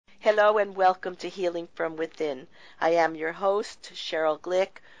Hello and welcome to Healing from Within. I am your host, Cheryl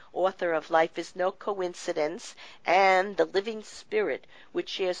Glick, author of Life is No Coincidence and The Living Spirit, which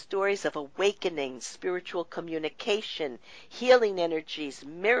shares stories of awakening, spiritual communication, healing energies,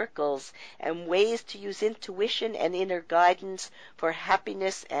 miracles, and ways to use intuition and inner guidance for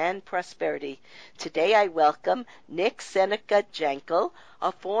happiness and prosperity. Today I welcome Nick Seneca Jankel,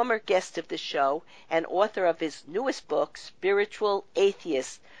 a former guest of the show and author of his newest book, Spiritual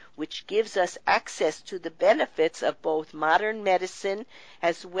Atheist, which gives us access to the benefits of both modern medicine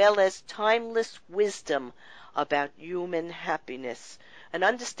as well as timeless wisdom about human happiness. An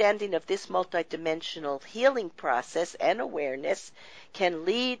understanding of this multidimensional healing process and awareness can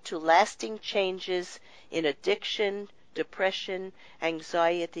lead to lasting changes in addiction, depression,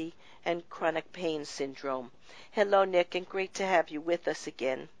 anxiety, and chronic pain syndrome. Hello, Nick, and great to have you with us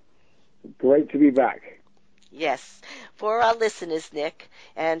again. Great to be back. Yes. For our listeners, Nick,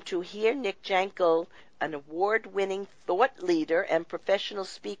 and to hear Nick Jankel, an award-winning thought leader and professional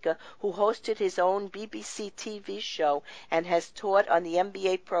speaker who hosted his own BBC TV show and has taught on the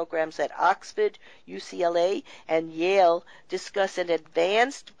MBA programs at Oxford, UCLA, and Yale, discuss an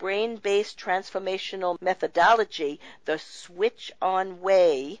advanced brain-based transformational methodology, the Switch-On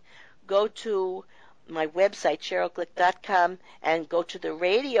Way, go to my website, CherylGlick.com, and go to the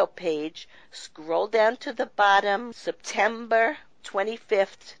radio page, scroll down to the bottom, September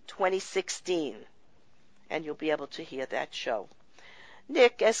 25th, 2016, and you'll be able to hear that show.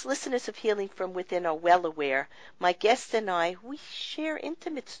 Nick, as listeners of Healing from Within are well aware, my guest and I, we share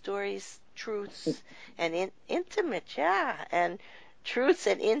intimate stories, truths, and truths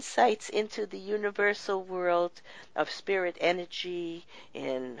and insights into the universal world of spirit energy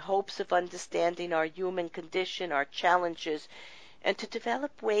in hopes of understanding our human condition, our challenges, and to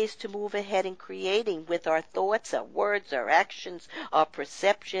develop ways to move ahead in creating with our thoughts, our words, our actions, our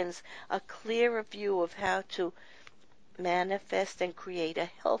perceptions, a clearer view of how to manifest and create a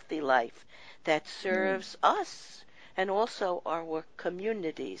healthy life that serves us and also our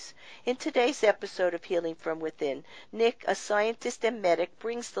communities. In today's episode of Healing from Within, Nick, a scientist and medic,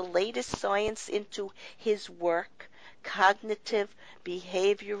 brings the latest science into his work, cognitive,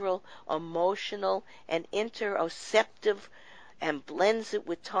 behavioral, emotional, and interoceptive, and blends it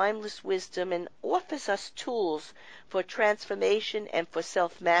with timeless wisdom and offers us tools for transformation and for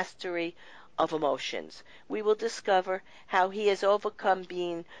self-mastery of emotions. We will discover how he has overcome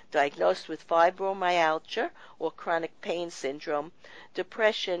being diagnosed with fibromyalgia or chronic pain syndrome,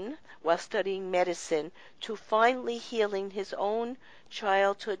 depression while studying medicine, to finally healing his own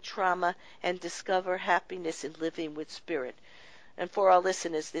childhood trauma and discover happiness in living with spirit. And for our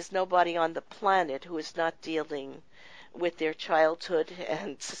listeners, there's nobody on the planet who is not dealing with their childhood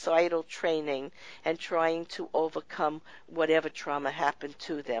and societal training and trying to overcome whatever trauma happened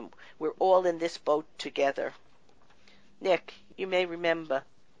to them. We're all in this boat together. Nick, you may remember,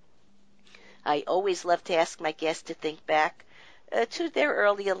 I always love to ask my guests to think back to their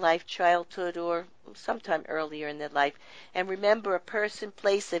earlier life, childhood, or sometime earlier in their life, and remember a person,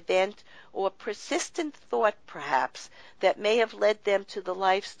 place, event, or persistent thought, perhaps, that may have led them to the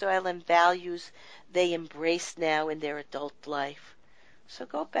lifestyle and values they embrace now in their adult life. So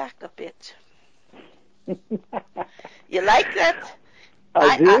go back a bit. You like that?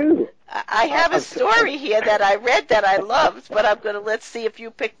 I do. I have a story here that I read that I loved, but I'm going to let's see if you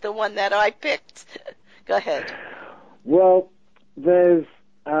picked the one that I picked. Go ahead. Well, there's,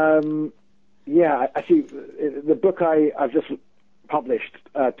 actually, the book I've just published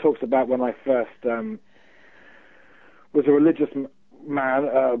talks about when I first was a religious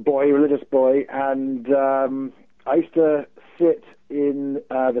religious boy, and I used to sit in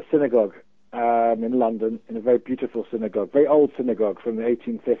the synagogue in London, in a very beautiful synagogue, very old synagogue from the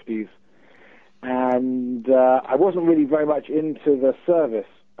 1850s, and I wasn't really very much into the service.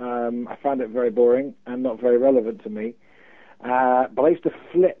 I found it very boring and not very relevant to me. But I used to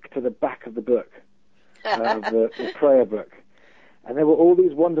flick to the back of the book, the prayer book, and there were all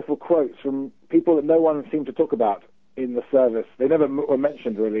these wonderful quotes from people that no one seemed to talk about in the service. They never were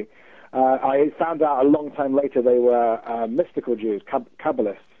mentioned, really. I found out a long time later they were mystical Jews,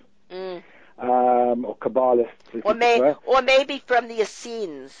 Kabbalists, or Kabbalists. Or maybe from the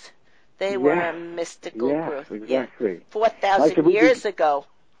Essenes. They were a mystical group. Exactly. 4,000 years ago.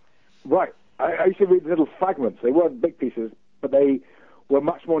 Right. I used to read little fragments. They weren't big pieces, but they were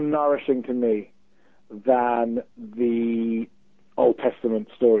much more nourishing to me than the Old Testament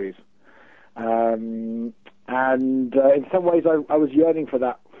stories. And in some ways, I was yearning for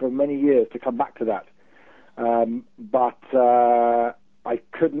that for many years, to come back to that. But I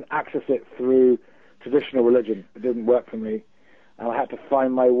couldn't access it through traditional religion. It didn't work for me. and I had to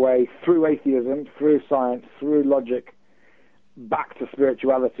find my way through atheism, through science, through logic, back to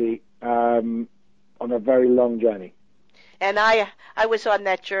spirituality on a very long journey. And I was on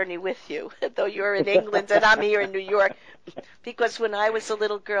that journey with you, though you're in England and I'm here in New York, because when I was a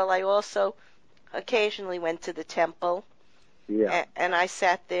little girl, I also occasionally went to the temple. Yeah. And I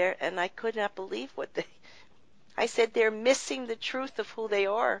sat there and I could not believe I said they're missing the truth of who they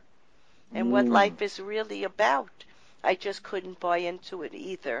are and what life is really about. I just couldn't buy into it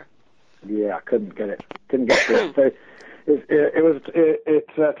either. Yeah, I couldn't get it. Couldn't get it. So it was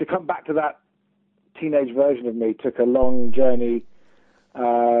to come back to that teenage version of me took a long journey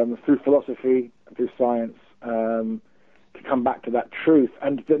through philosophy, through science, to come back to that truth,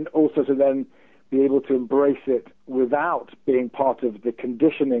 and then also to then be able to embrace it without being part of the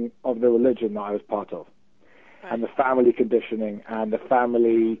conditioning of the religion that I was part of, right, and the family conditioning and the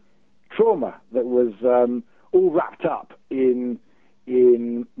family trauma that was all wrapped up in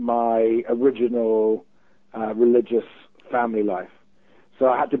my original religious family life. So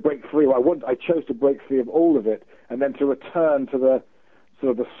I had to break free. I chose to break free of all of it, and then to return to the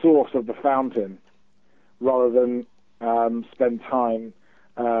sort of the source of the fountain, rather than spend time,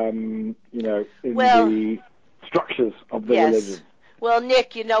 in the structures of the religion. Well,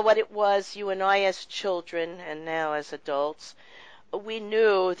 Nick, you know what it was? You and I, as children, and now as adults, we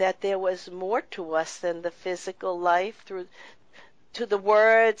knew that there was more to us than the physical life, to the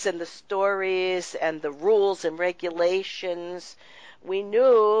words and the stories and the rules and regulations. We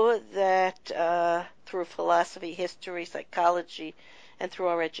knew that through philosophy, history, psychology, and through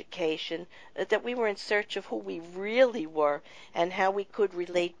our education, that we were in search of who we really were and how we could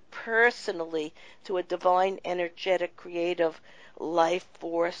relate personally to a divine, energetic, creative life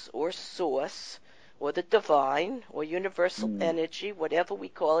force or source, or the divine or universal energy, whatever we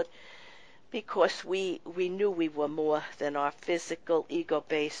call it, because we knew we were more than our physical,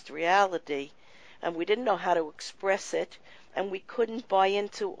 ego-based reality, and we didn't know how to express it, and we couldn't buy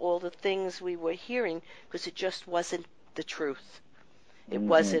into all the things we were hearing because it just wasn't the truth. It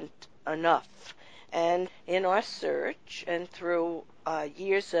wasn't enough. And in our search and through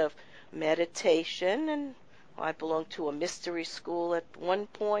years of meditation, and I belonged to a mystery school at one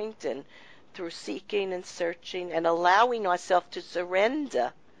point, and through seeking and searching and allowing ourselves to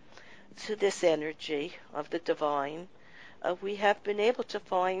surrender to this energy of the divine, we have been able to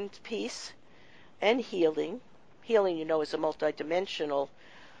find peace and healing. Healing, is a multidimensional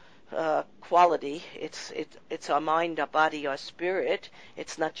quality. It's our mind, our body, our spirit.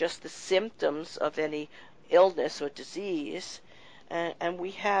 It's not just the symptoms of any illness or disease. And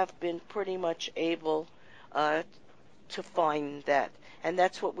we have been pretty much able to find that. And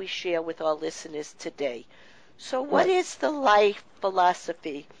that's what we share with our listeners today. So what is the life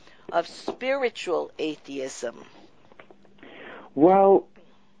philosophy of spiritual atheism? Well,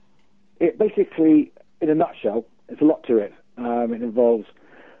 it basically, in a nutshell, it's a lot to it. It involves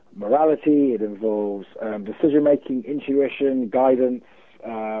morality, it involves decision-making, intuition, guidance,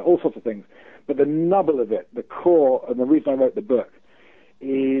 all sorts of things. But the nubble of it, the core, and the reason I wrote the book,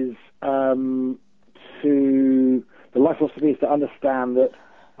 is the life philosophy is to understand that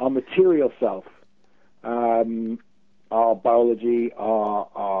our material self, our biology,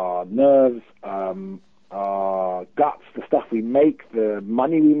 our nerves, our guts, the stuff we make, the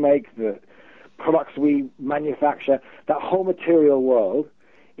money we make, the products we manufacture, that whole material world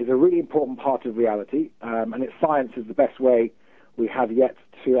is a really important part of reality, and science is the best way we have yet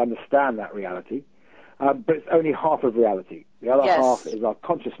to understand that reality. But it's only half of reality. The other half is our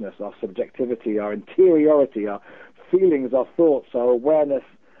consciousness, our subjectivity, our interiority, our feelings, our thoughts, our awareness,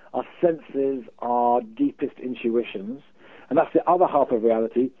 our senses, our deepest intuitions. And that's the other half of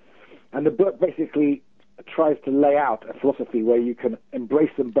reality. And the book basically tries to lay out a philosophy where you can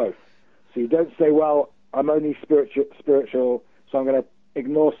embrace them both. So you don't say, well, I'm only spiritual, so I'm going to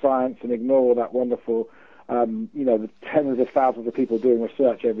ignore science and ignore all that wonderful, the tens of thousands of people doing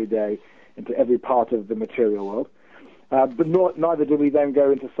research every day into every part of the material world. But neither do we then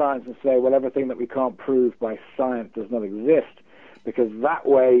go into science and say, well, everything that we can't prove by science does not exist, because that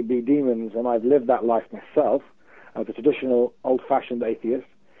way be demons, and I've lived that life myself as a traditional old-fashioned atheist.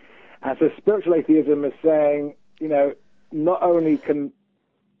 And so spiritual atheism is saying, not only can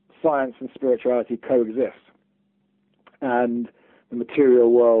science and spirituality coexist, and the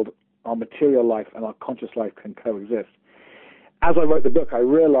material world, our material life and our conscious life can coexist. As I wrote the book, I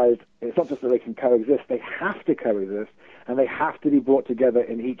realized it's not just that they can coexist, they have to coexist, and they have to be brought together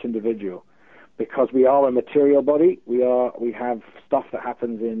in each individual, because we are a material body. We have stuff that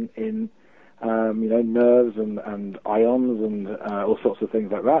happens in nerves and ions and all sorts of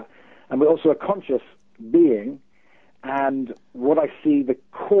things like that, and we're also a conscious being, And what I see, the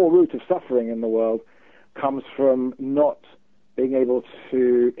core root of suffering in the world comes from not being able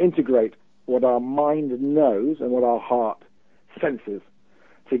to integrate what our mind knows and what our heart senses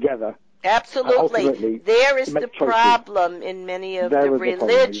together. Absolutely. There is the problem in many of the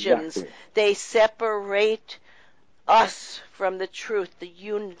religions. Exactly. They separate us from the truth, the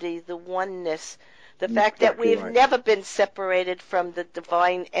unity, the oneness, the fact that we've never been separated from the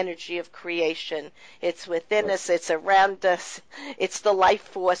divine energy of creation. It's within us, it's around us, it's the life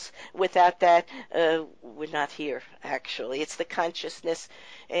force. Without that, we're not here, actually. It's the consciousness.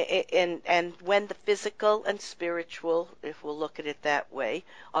 And when the physical and spiritual, if we'll look at it that way,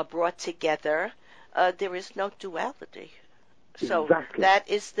 are brought together, there is no duality. So that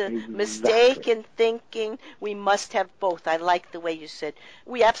is the mistake in thinking we must have both. I like the way you said.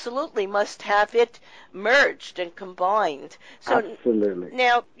 We absolutely must have it merged and combined. So absolutely.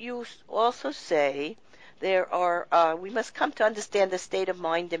 Now, you also say there are, we must come to understand the state of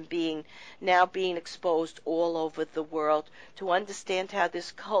mind and being now being exposed all over the world to understand how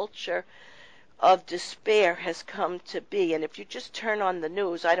this culture of despair has come to be. And if you just turn on the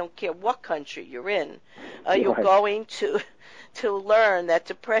news, I don't care what country you're in, you're going to learn that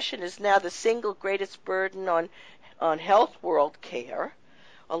depression is now the single greatest burden on health world care,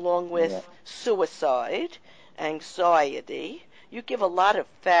 along with suicide, anxiety. You give a lot of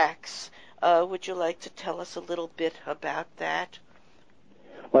facts. Would you like to tell us a little bit about that?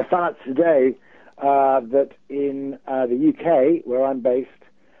 Well, I found out today that in the UK, where I'm based,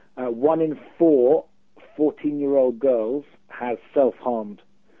 1 in 4 14-year-old girls has self-harmed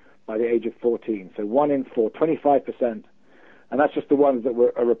by the age of 14. So 1 in 4, 25%. And that's just the ones that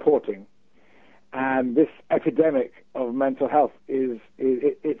are reporting. And this epidemic of mental health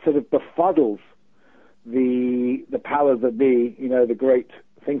it sort of befuddles the powers that be, the great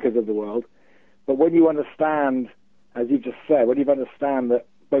thinkers of the world. But when you understand, as you just said, when you understand that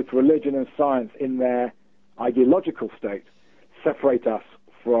both religion and science in their ideological state separate us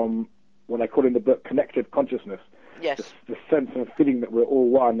from what I call in the book connective consciousness. Yes. The sense of feeling that we're all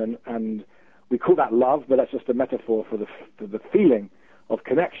one, and we call that love, but that's just a metaphor for the feeling of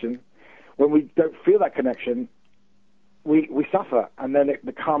connection. When we don't feel that connection, we suffer, and then it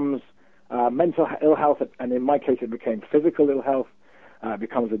becomes mental ill health, and in my case it became physical ill health, it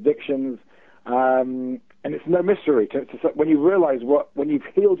becomes addictions, and it's no mystery. When you realize when you've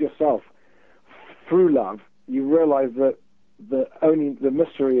healed yourself through love, you realize that the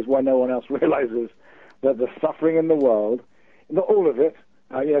mystery is why no one else realizes that the suffering in the world, not all of it,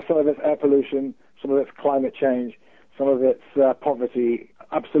 some of it's air pollution, some of it's climate change, some of it's poverty.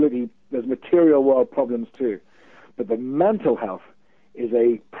 Absolutely, there's material world problems too. But the mental health is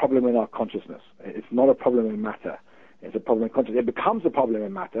a problem in our consciousness. It's not a problem in matter. It's a problem in consciousness. It becomes a problem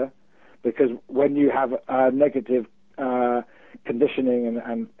in matter because when you have negative conditioning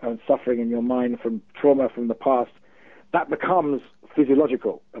and suffering in your mind from trauma from the past, that becomes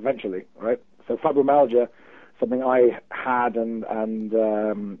physiological eventually, right? So fibromyalgia, something I had and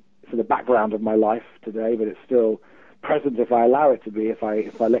it's in the background of my life today, but it's still present if I allow it to be, if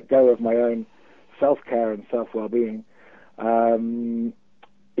I let go of my own self-care and self-well-being,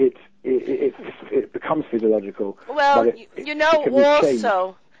 it becomes physiological. Well, but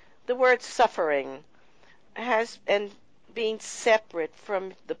also the word suffering and being separate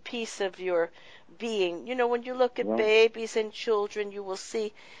from the piece of your being. When you look at babies and children, you will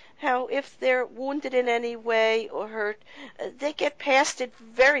see how if they're wounded in any way or hurt, they get past it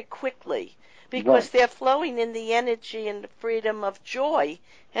very quickly because they're flowing in the energy and the freedom of joy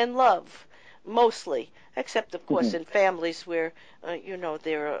and love, mostly, except, of course, in families where,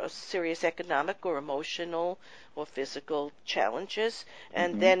 there are serious economic or emotional or physical challenges,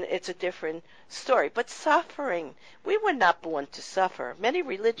 and then it's a different story. But suffering, we were not born to suffer. Many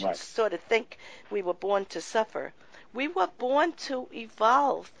religions sort of think we were born to suffer. We were born to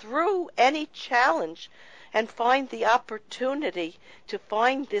evolve through any challenge and find the opportunity to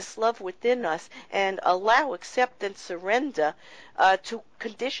find this love within us and allow, accept, and surrender to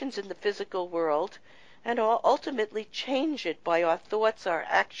conditions in the physical world and ultimately change it by our thoughts, our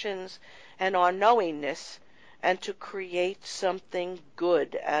actions, and our knowingness, and to create something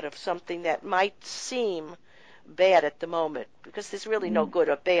good out of something that might seem bad at the moment, because there's really no good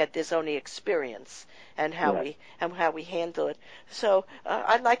or bad. There's only experience and how we handle it. So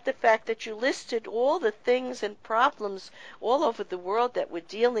I like the fact that you listed all the things and problems all over the world that we're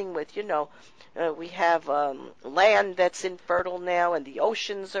dealing with. We have land that's infertile now, and the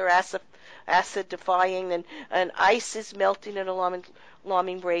oceans are acidifying, and ice is melting at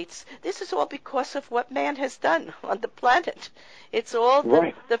alarming rates. This is all because of what man has done on the planet. It's all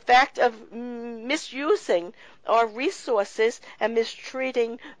the fact of misusing our resources and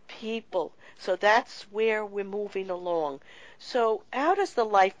mistreating people. So that's where we're moving along. So how does the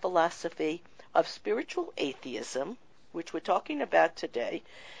life philosophy of spiritual atheism, which we're talking about today,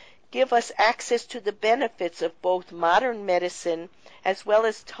 give us access to the benefits of both modern medicine as well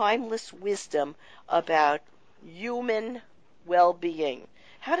as timeless wisdom about human well-being?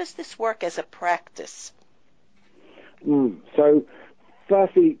 How does this work as a practice? So,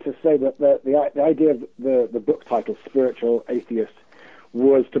 firstly, to say that the idea of the book title, Spiritual Atheist,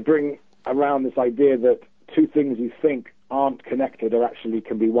 was to bring around this idea that two things you think aren't connected or actually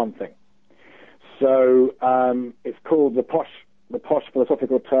can be one thing. So it's called, the posh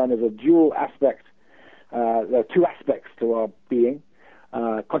philosophical term is a dual aspect. There are two aspects to our being,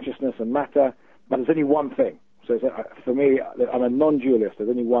 consciousness and matter, but there's only one thing. So for me, I'm a non-dualist. There's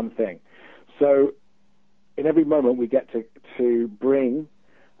only one thing. So in every moment we get to bring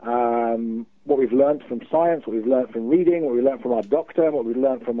what we've learned from science, what we've learned from reading, what we've learned from our doctor, what we've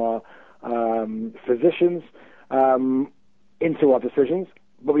learned from our physicians into our decisions.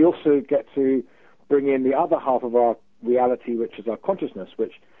 But we also get to bring in the other half of our reality, which is our consciousness,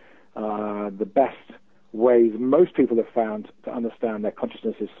 which the best ways most people have found to understand their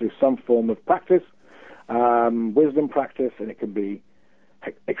consciousness is through some form of practice, wisdom practice, and it can be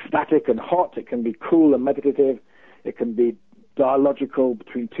ecstatic and hot, it can be cool and meditative, it can be dialogical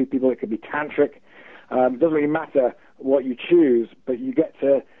between two people, it can be tantric. It doesn't really matter what you choose, but you get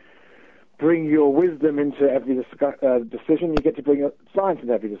to bring your wisdom into every decision, you get to bring your science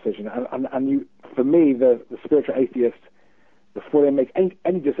into every decision. And you, for me, the spiritual atheist, before they make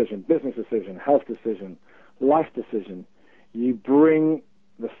any decision, business decision, health decision, life decision, you bring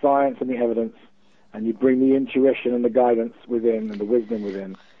the science and the evidence, and you bring the intuition and the guidance within and the wisdom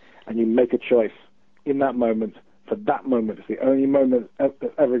within, and you make a choice in that moment, for that moment. It's the only moment that's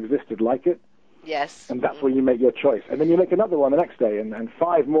ever existed like it. Yes. And that's when you make your choice. And then you make another one the next day, and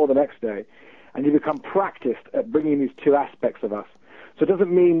five more the next day, and you become practiced at bringing these two aspects of us. So it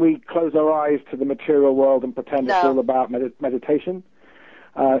doesn't mean we close our eyes to the material world and pretend it's all about meditation.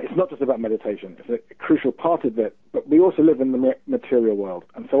 It's not just about meditation. It's a crucial part of it, but we also live in the material world.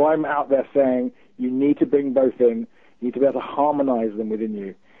 And so I'm out there saying you need to bring both in. You need to be able to harmonize them within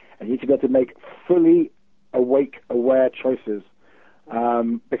you, and you need to be able to make fully awake, aware choices.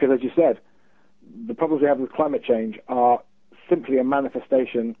 Because as you said, the problems we have with climate change are simply a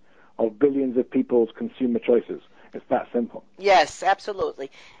manifestation of billions of people's consumer choices. It's that simple. Yes,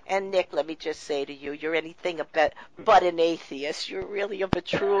 absolutely. And Nick, let me just say to you, you're anything but an atheist. You're really a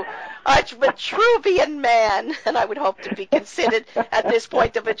Vitruvian man, and I would hope to be considered at this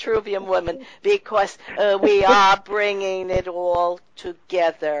point a Vitruvian woman, because we are bringing it all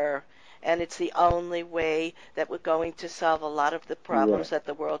together. And it's the only way that we're going to solve a lot of the problems that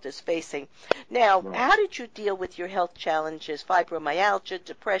the world is facing. Now, how did you deal with your health challenges, fibromyalgia,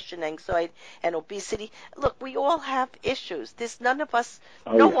 depression, anxiety, and obesity? Look, we all have issues. There's none of us,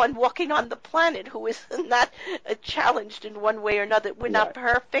 one walking on the planet who is not challenged in one way or another. We're not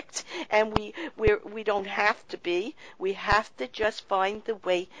perfect, and we don't have to be. We have to just find the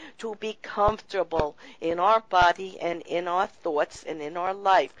way to be comfortable in our body and in our thoughts and in our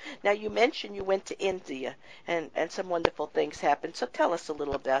life. Now, you mentioned you went to India and some wonderful things happened. So tell us a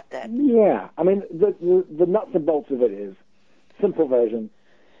little about that. Yeah. I mean, the nuts and bolts of it is, simple version,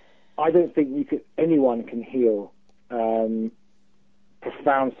 I don't think anyone can heal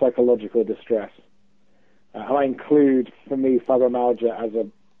profound psychological distress. And I include, for me, fibromyalgia as a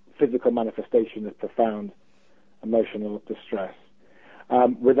physical manifestation of profound emotional distress.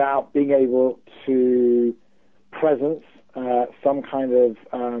 Without being able to presence some kind of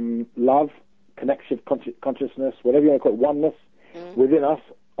love, connection, consciousness, whatever you want to call it, oneness within us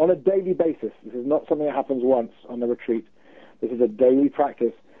on a daily basis. This is not something that happens once on a retreat. This is a daily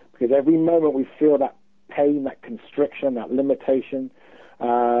practice, because every moment we feel that pain, that constriction, that limitation,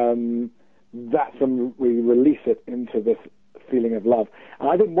 that's when we release it into this feeling of love. And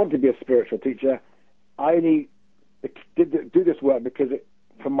I didn't want to be a spiritual teacher. I only did do this work because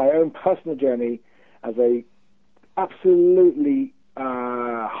from my own personal journey as a absolutely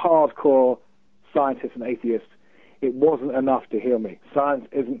hardcore scientist and atheist, it wasn't enough to heal me. Science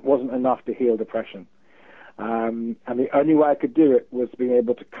wasn't enough to heal depression. And the only way I could do it was being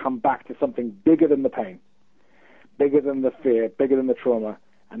able to come back to something bigger than the pain, bigger than the fear, bigger than the trauma.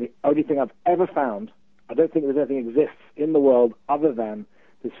 And the only thing I've ever found, I don't think there's anything exists in the world other than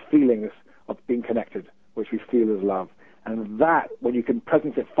this feeling of being connected, which we feel as love. And that, when you can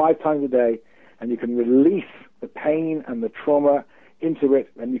presence it 5 times a day, and you can release the pain and the trauma into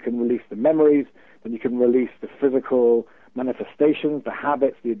it, then you can release the memories, then you can release the physical manifestations, the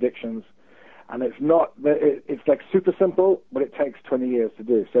habits, the addictions. And it's not, it's like super simple, but it takes 20 years to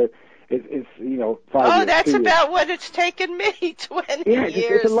do. So it's 5 years. Oh, that's 2 years. about what it's taken me, 20 Yeah,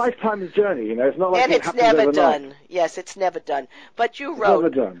 years. It's a lifetime journey, It's not like And it it's happens never overnight. done. Yes, it's never done. But you It's wrote,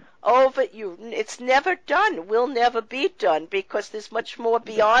 never done. it's never done. Will never be done because there's much more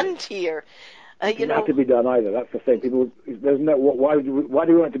beyond here. It doesn't have to be done either. That's the thing. People, there's no. Why do we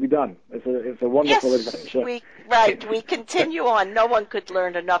want it to be done? It's a wonderful adventure. We continue on. No one could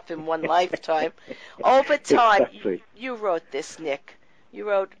learn enough in one lifetime. Over time, Exactly. you wrote this, Nick. You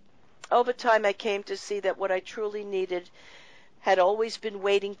wrote, over time I came to see that what I truly needed had always been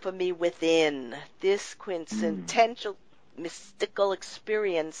waiting for me within. This quintessential mystical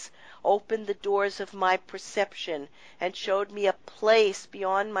experience opened the doors of my perception and showed me a place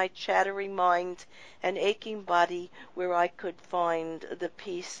beyond my chattering mind and aching body where I could find the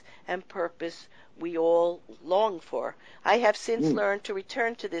peace and purpose we all long for. I have since learned to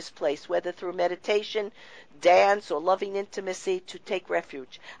return to this place, whether through meditation, dance, or loving intimacy, to take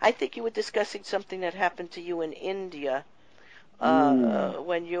refuge. I think you were discussing something that happened to you in India.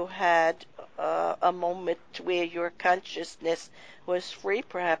 When you had a moment where your consciousness was free,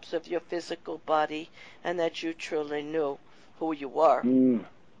 perhaps, of your physical body, and that you truly knew who you were.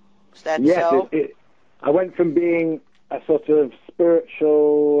 Is that so? Yes, I went from being a sort of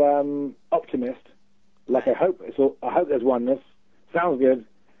spiritual optimist, like I hope there's oneness, sounds good,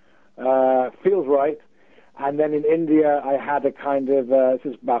 feels right, and then in India I had a kind of,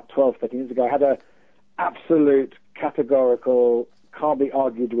 this is about 12, 13 years ago, I had a absolute categorical, can't be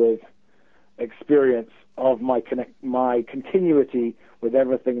argued with experience of my continuity with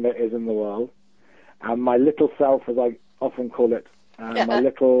everything that is in the world, and my little self, as I often call it, my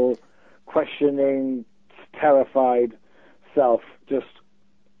little questioning, terrified self, just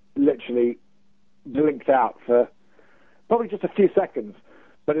literally blinked out for probably just a few seconds,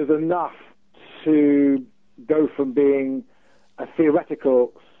 but it was enough to go from being a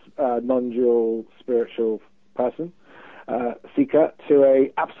theoretical non-dual spiritual person, seeker, to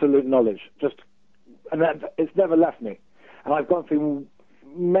a absolute knowledge. And that it's never left me. And I've gone through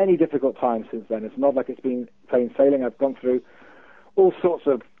many difficult times since then. It's not like it's been plain sailing. I've gone through all sorts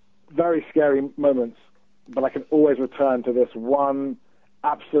of very scary moments, but I can always return to this one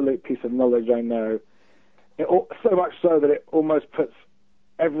absolute piece of knowledge I know. So much so that it almost puts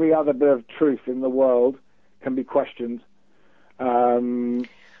every other bit of truth in the world can be questioned. And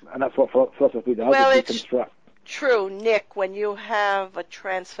that's what philosophy does. Well, it's true, Nick, when you have a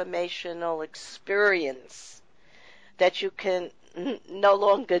transformational experience that you can no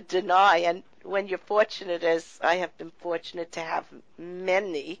longer deny, and when you're fortunate, as I have been fortunate to have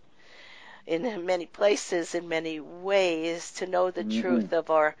many, in many places, in many ways, to know the truth of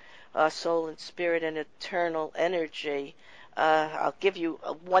our soul and spirit and eternal energy. I'll give you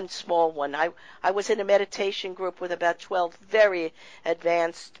one small one. I was in a meditation group with about 12 very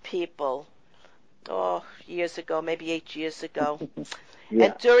advanced people, years ago, maybe 8 years ago. Yeah.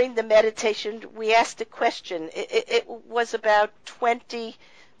 And during the meditation, we asked a question. It was about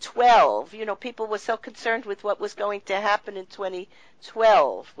 2012. People were so concerned with what was going to happen in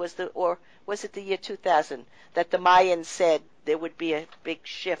 2012. Or was it the year 2000 that the Mayans said there would be a big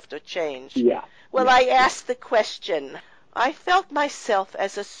shift or change? Yeah. Well, I asked the question. I felt myself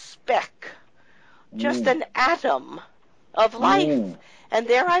as a speck, just an atom of life. And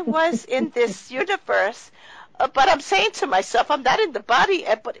there I was in this universe, but I'm saying to myself, I'm not in the body,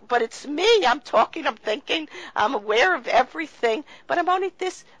 but it's me. I'm talking, I'm thinking, I'm aware of everything, but I'm only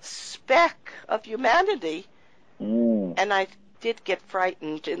this speck of humanity. And I did get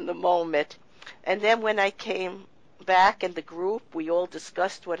frightened in the moment. And then when I came back in the group, we all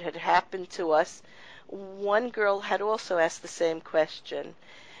discussed what had happened to us. One girl had also asked the same question,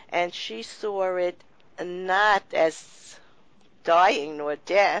 and she saw it not as dying nor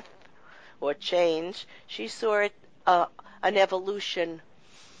death or change. She saw it an evolution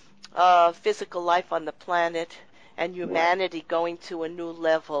of physical life on the planet and humanity going to a new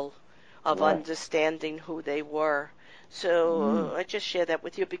level of understanding who they were. So I just share that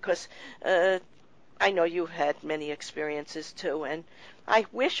with you because I know you had many experiences too, and I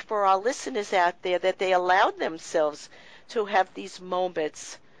wish for our listeners out there that they allowed themselves to have these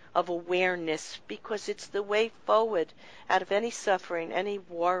moments of awareness, because it's the way forward out of any suffering, any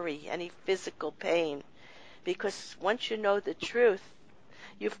worry, any physical pain. Because once you know the truth,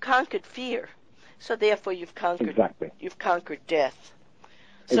 you've conquered fear. So therefore you've conquered death.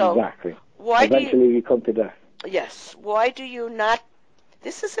 So exactly. Eventually you conquer death. Yes. Why do you not,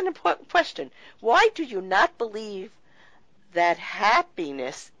 this is an important question, why do you not believe that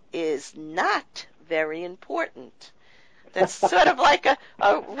happiness is not very important? That's sort of like a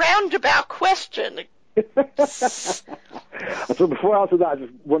roundabout question. So before I answer that, I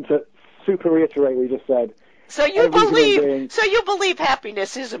just want to super reiterate what you just said. So you believe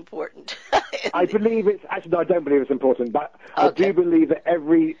happiness is important. I believe it's actually no, I don't believe it's important, but Okay. I do believe that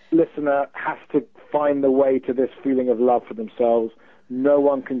every listener has to find the way to this feeling of love for themselves. No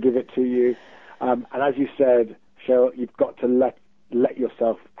one can give it to you, and as you said, Cheryl, you've got to let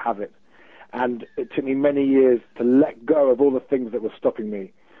yourself have it. And it took me many years to let go of all the things that were stopping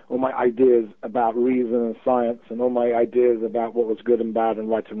me, all my ideas about reason and science, and all my ideas about what was good and bad and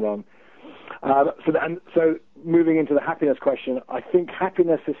right and wrong. So moving into the happiness question, I think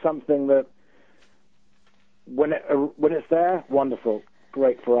happiness is something that when it's there, wonderful,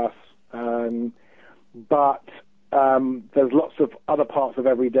 great for us. But there's lots of other parts of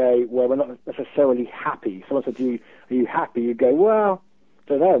every day where we're not necessarily happy. Someone said to you, "Are you happy?" You go, "Well, I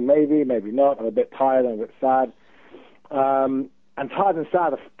don't know, maybe not. I'm a bit tired. I'm a bit sad." And tired and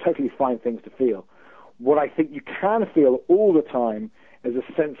sad are totally fine things to feel. What I think you can feel all the time is a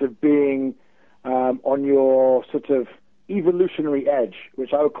sense of being on your sort of evolutionary edge,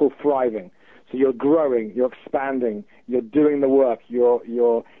 which I would call thriving. So you're growing, you're expanding, you're doing the work, you're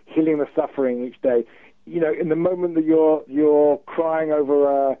healing the suffering each day. You know, in the moment that you're crying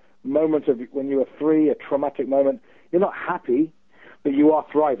over a moment of when you were 3, a traumatic moment, you're not happy, but you are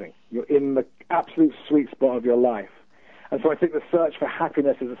thriving. You're in the absolute sweet spot of your life. And so I think the search for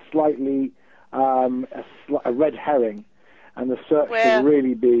happiness is a slightly a red herring, and the search should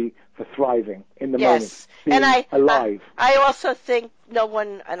really be for thriving in the moment, being alive. I also think no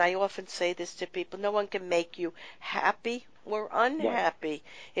one, and I often say this to people, no one can make you happy or unhappy. Right.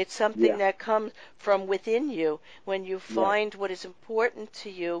 It's something that comes from within you when you find what is important to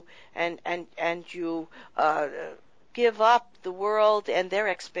you, and you give up the world and their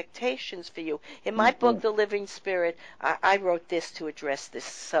expectations for you. In my book, The Living Spirit, I wrote this to address this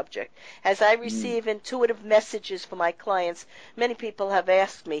subject. As I receive intuitive messages from my clients, many people have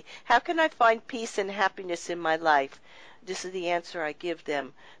asked me, how can I find peace and happiness in my life? This is the answer I give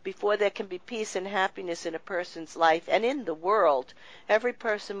them. Before there can be peace and happiness in a person's life and in the world, every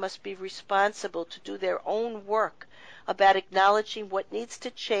person must be responsible to do their own work about acknowledging what needs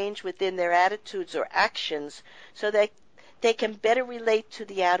to change within their attitudes or actions so that they can better relate to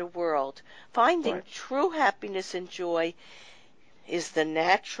the outer world. Finding true happiness and joy is the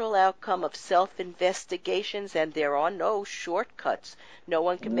natural outcome of self-investigations, and there are no shortcuts. No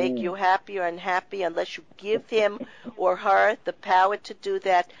one can make you happy or unhappy unless you give him or her the power to do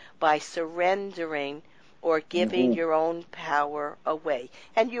that by surrendering or giving your own power away.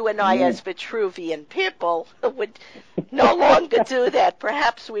 And you and I, as Vitruvian people, would no longer do that.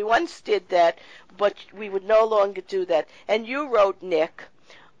 Perhaps we once did that, but we would no longer do that. And you wrote, Nick,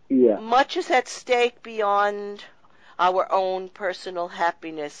 much is at stake beyond our own personal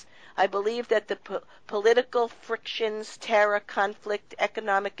happiness. I believe that the political frictions, terror, conflict,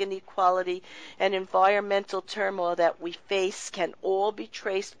 economic inequality, and environmental turmoil that we face can all be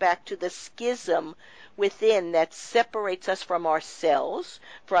traced back to the schism within that separates us from ourselves,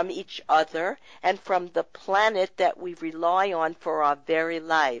 from each other, and from the planet that we rely on for our very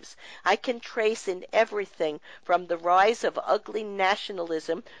lives. I can trace in everything from the rise of ugly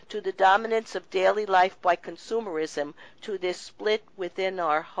nationalism to the dominance of daily life by consumerism to this split within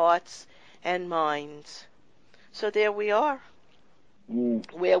our hearts and minds. So there we are.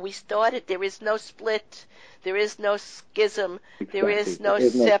 Where we started, there is no split, there is no schism, there is no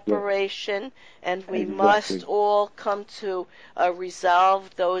separation, and we must all come to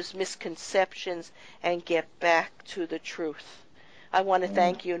resolve those misconceptions and get back to the truth. I want to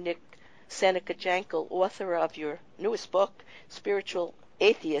thank you, Nick Seneca-Jankel, author of your newest book, Spiritual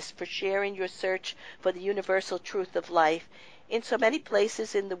Atheist, for sharing your search for the universal truth of life in so many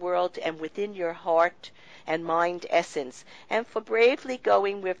places in the world and within your heart and mind essence, and for bravely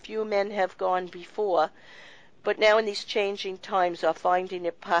going where few men have gone before, but now in these changing times are finding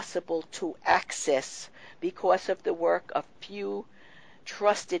it possible to access because of the work of few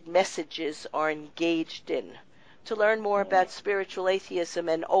trusted messages are engaged in. To learn more about spiritual atheism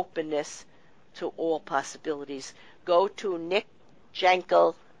and openness to all possibilities, go to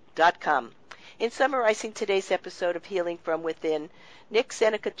nickjankel.com. In summarizing today's episode of Healing from Within, Nick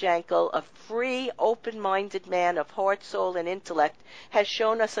Seneca-Jankel, a free, open-minded man of heart, soul, and intellect, has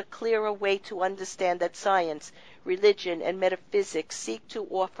shown us a clearer way to understand that science, religion, and metaphysics seek to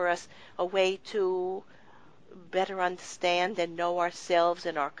offer us a way to better understand and know ourselves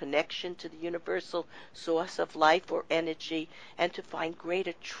and our connection to the universal source of life or energy, and to find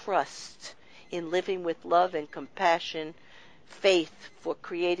greater trust in living with love and compassion, faith for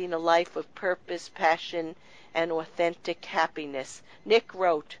creating a life of purpose, passion, and authentic happiness. Nick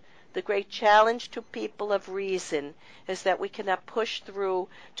wrote, "The great challenge to people of reason is that we cannot push through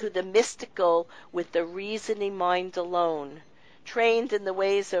to the mystical with the reasoning mind alone. Trained in the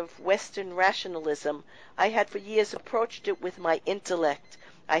ways of Western rationalism, I had for years approached it with my intellect.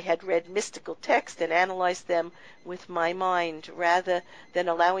 I had read mystical texts and analyzed them with my mind, rather than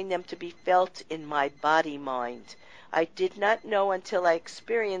allowing them to be felt in my body-mind. I did not know until I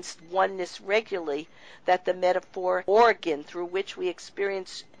experienced oneness regularly that the metaphor organ through which we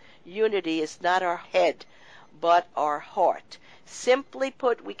experience unity is not our head, but our heart. Simply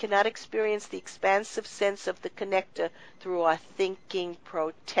put, we cannot experience the expansive sense of the connector through our thinking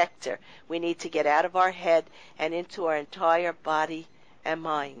protector. We need to get out of our head and into our entire body and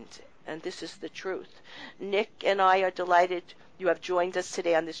mind." And this is the truth. Nick and I are delighted you have joined us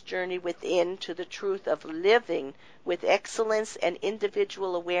today on this journey within to the truth of living with excellence and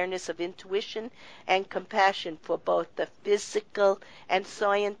individual awareness of intuition and compassion for both the physical and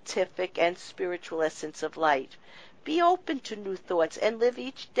scientific and spiritual essence of life. Be open to new thoughts and live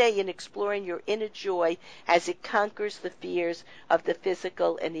each day in exploring your inner joy as it conquers the fears of the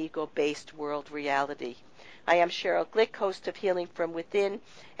physical and ego-based world reality. I am Cheryl Glick, host of Healing from Within,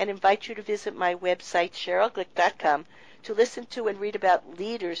 and invite you to visit my website, CherylGlick.com, to listen to and read about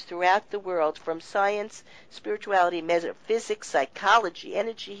leaders throughout the world from science, spirituality, metaphysics, psychology,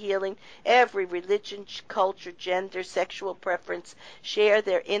 energy healing, every religion, culture, gender, sexual preference, share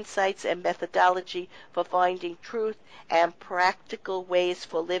their insights and methodology for finding truth and practical ways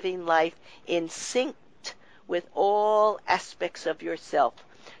for living life in sync with all aspects of yourself.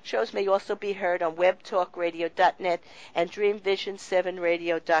 Shows may also be heard on webtalkradio.net and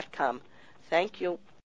dreamvision7radio.com. Thank you.